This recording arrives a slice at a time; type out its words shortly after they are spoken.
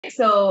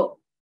So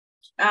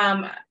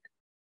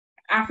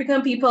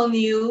African people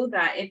knew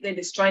that if they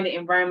destroy the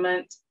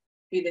environment,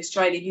 we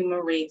destroy the human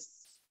race.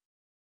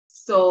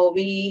 So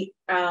we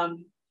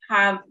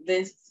have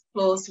this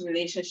close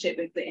relationship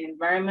with the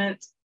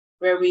environment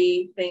where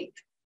we think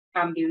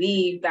and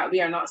believe that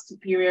we are not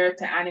superior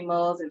to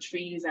animals and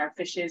trees or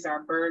fishes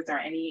or birds or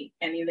any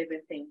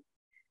living thing,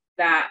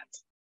 that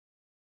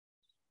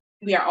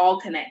we are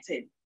all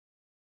connected.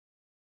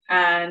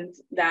 And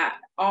that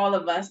all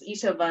of us,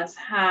 each of us,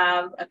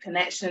 have a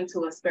connection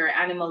to a spirit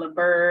animal, a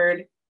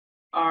bird,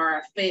 or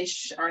a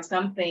fish, or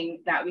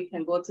something that we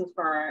can go to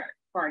for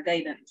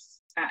guidance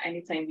at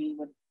any time we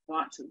would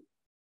want to.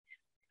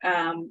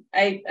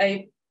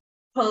 I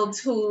pulled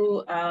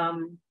two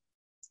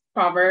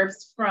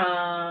proverbs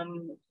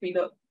from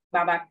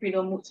Baba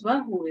Credo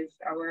Mutwa, who is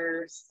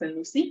our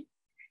Sanusi.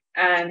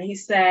 And he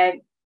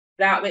said,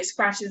 that which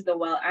scratches the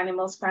wild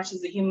animal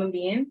scratches the human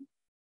being.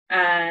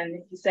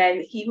 And he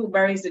said, he who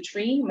buries the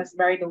tree must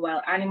bury the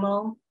wild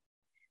animal.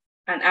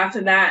 And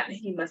after that,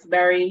 he must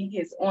bury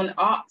his own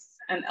ox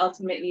and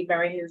ultimately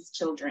bury his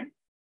children.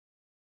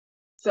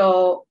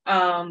 So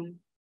I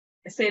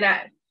say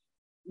that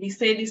we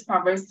say these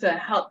proverbs to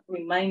help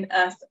remind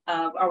us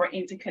of our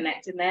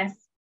interconnectedness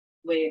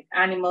with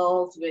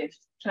animals, with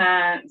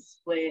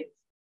plants, with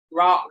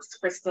rocks,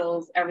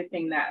 crystals,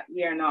 everything, that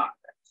we are not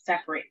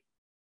separate.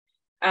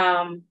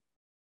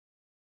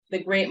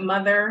 The great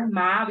mother,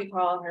 Ma, we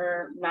call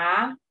her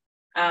Ma.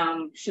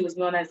 She was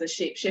known as a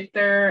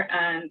shapeshifter,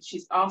 and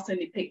she's often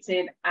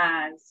depicted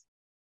as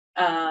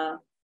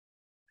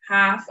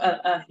half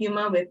a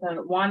human with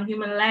one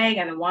human leg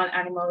and one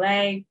animal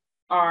leg,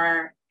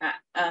 or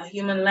a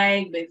human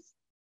leg with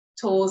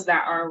toes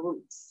that are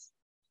roots.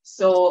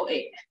 So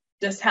it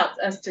just helps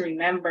us to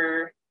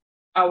remember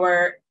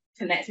our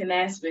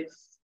connectedness with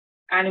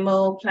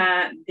animal,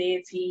 plant,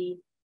 deity,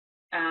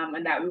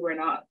 and that we were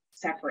not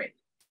separate.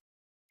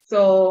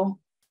 So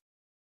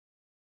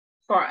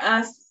for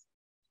us,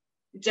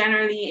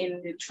 generally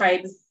in the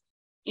tribes,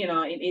 in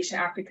Asia,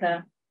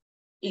 Africa,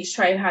 each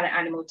tribe had an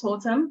animal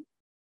totem,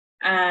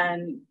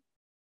 and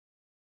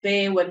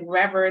they would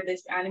revere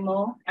this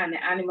animal and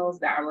the animals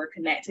that were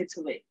connected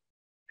to it.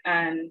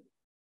 And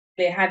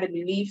they had the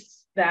belief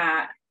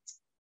that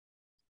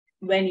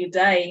when you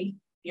die,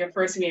 your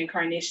first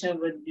reincarnation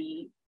would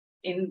be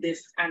in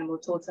this animal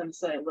totem.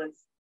 So it was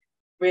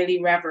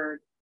really revered.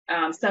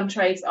 Some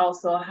tribes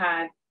also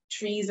had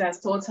trees as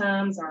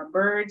totems or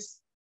birds,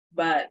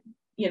 but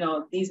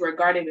these were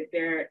guarded with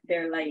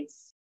their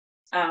lives.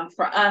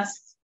 For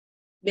us,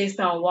 based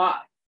on what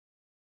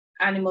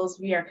animals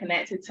we are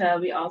connected to,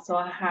 we also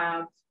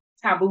have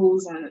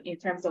taboos in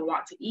terms of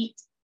what to eat.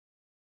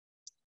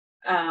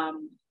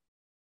 And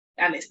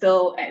it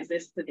still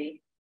exists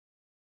today.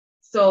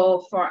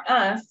 So for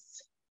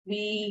us,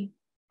 we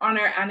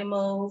honor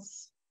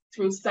animals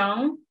through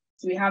song.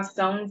 So we have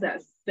songs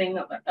that sing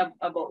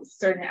about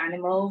certain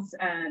animals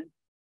and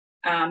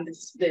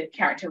the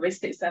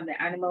characteristics of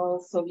the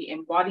animals. So we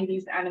embody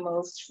these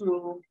animals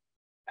through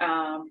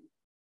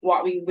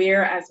what we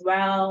wear as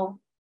well.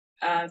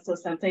 So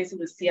sometimes you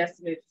will see us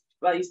with,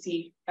 you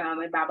see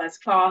like Baba's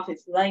cloth,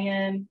 it's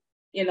lion,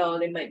 they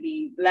might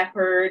be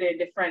leopard and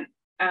different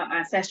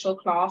ancestral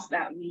cloths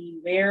that we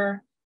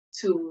wear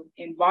to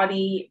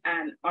embody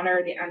and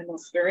honor the animal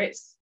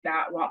spirits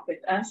that walk with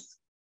us.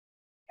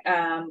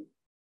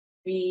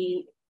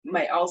 We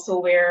might also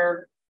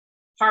wear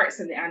parts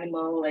of the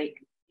animal, like,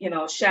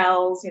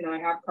 shells, I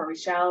have curry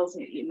shells,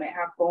 you might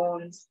have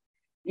bones.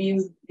 We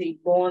use the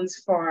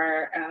bones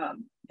for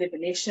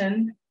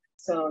divination.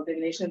 So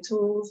divination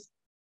tools.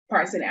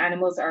 Parts of the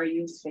animals are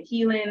used for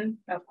healing.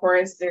 Of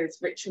course, there's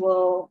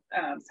ritual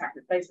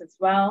sacrifice as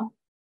well.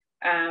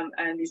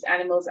 And these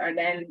animals are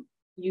then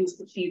used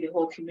to feed the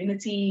whole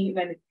community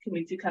when the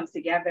community comes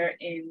together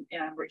in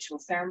ritual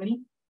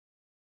ceremony.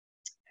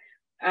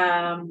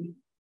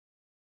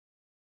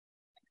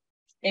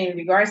 In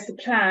regards to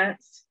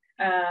plants,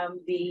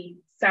 the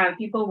San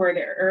people were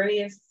the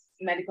earliest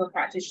medical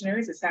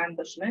practitioners, the San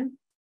Bushmen,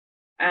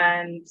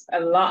 and a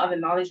lot of the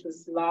knowledge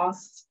was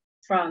lost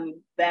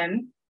from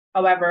them.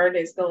 However,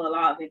 there's still a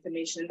lot of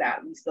information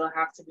that we still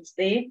have to this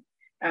day.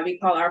 We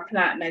call our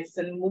plant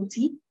medicine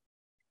muti,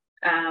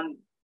 and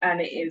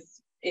it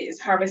is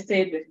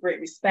harvested with great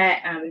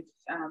respect and with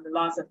the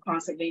laws of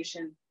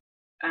conservation.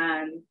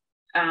 And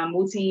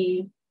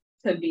muti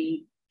could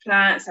be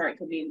plants, or it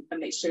could be a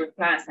mixture of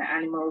plants and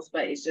animals,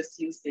 but it's just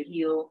used to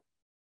heal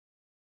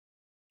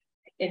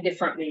in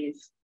different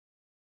ways.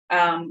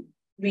 I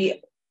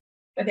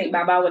think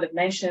Baba would have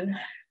mentioned,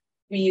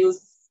 we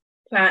use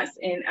plants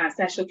in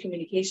ancestral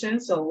communication.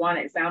 So one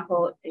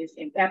example is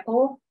in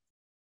pepo,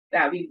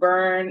 that we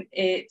burn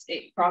it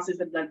crosses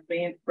the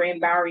blood-brain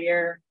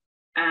barrier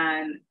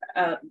and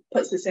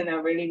puts us in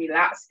a really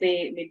relaxed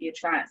state, maybe a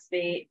trance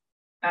state.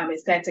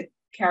 It's said to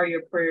carry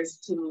your prayers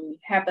to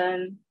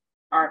heaven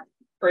or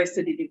prayers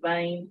to the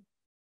divine.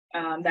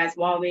 That's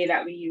one way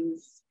that we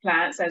use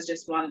plants as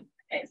just one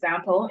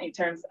example in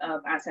terms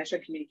of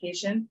ancestral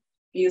communication.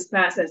 We use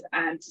plants as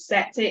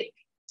antiseptic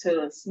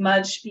to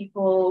smudge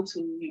people,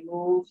 to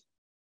remove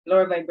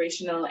lower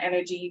vibrational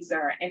energies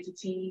or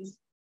entities.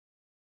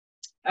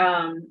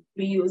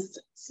 We used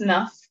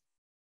snuff.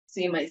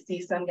 So you might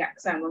see some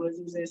Sangomas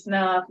using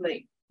snuff,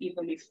 like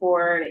even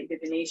before like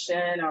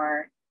divination,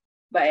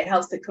 but it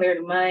helps to clear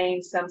the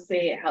mind. Some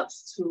say it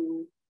helps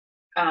to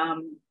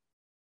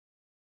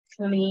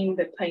clean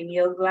the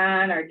pineal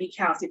gland or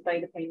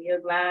decalcify the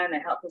pineal gland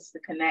and help us to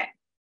connect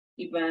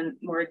even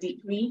more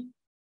deeply.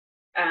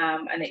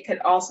 And it could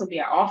also be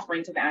an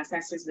offering to the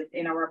ancestors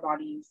within our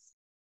bodies.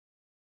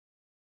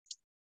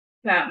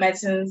 Plant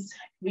medicines,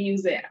 we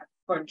use it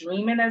for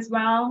dreaming as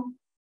well,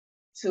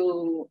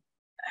 to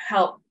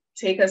help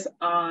take us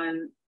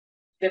on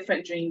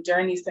different dream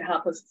journeys, to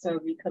help us to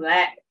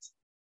recollect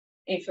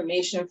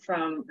information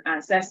from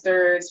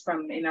ancestors,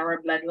 from in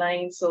our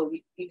bloodline. So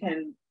we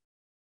can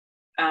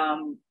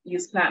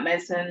use plant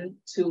medicine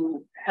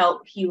to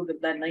help heal the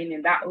bloodline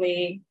in that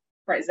way.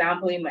 For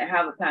example, you might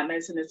have a plant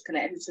medicine that's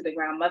connected to the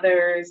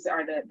grandmothers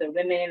or the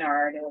women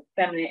or the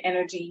feminine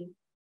energy.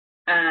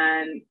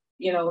 And,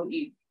 you know,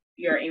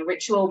 you're in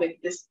ritual with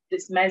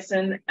this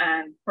medicine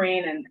and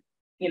praying and,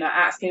 you know,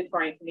 asking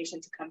for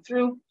information to come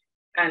through.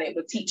 And it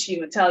will teach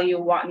you and tell you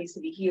what needs to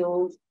be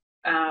healed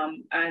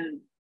and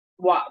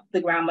what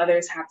the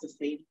grandmothers have to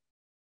say.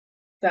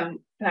 Some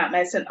plant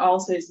medicine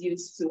also is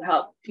used to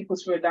help people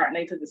through a dark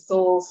night of the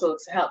soul. So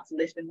to help to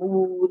lift the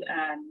mood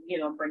and, you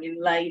know, bring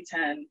in light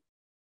and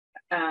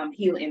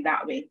heal in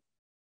that way.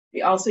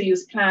 We also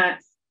use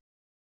plants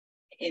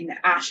in the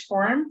ash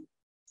form.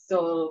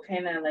 So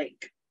kind of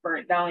like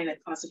burnt down in a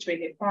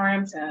concentrated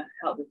form to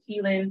help with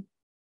healing.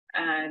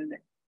 And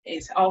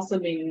it's also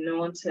been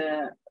known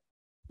to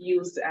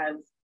use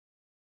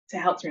to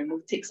help to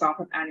remove ticks off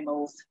of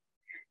animals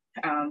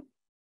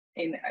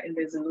in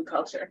the Zulu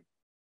culture.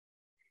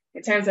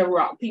 In terms of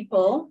rock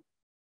people,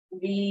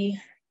 we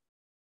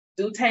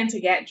do tend to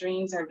get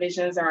dreams or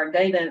visions or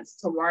guidance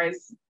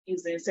towards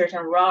using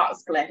certain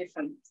rocks collected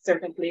from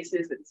certain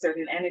places with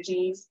certain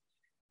energies,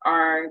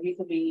 or we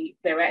could be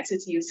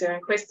directed to use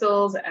certain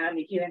crystals and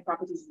the healing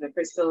properties of the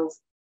crystals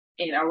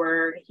in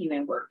our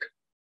healing work.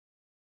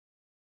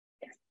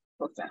 Yes,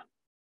 what's that?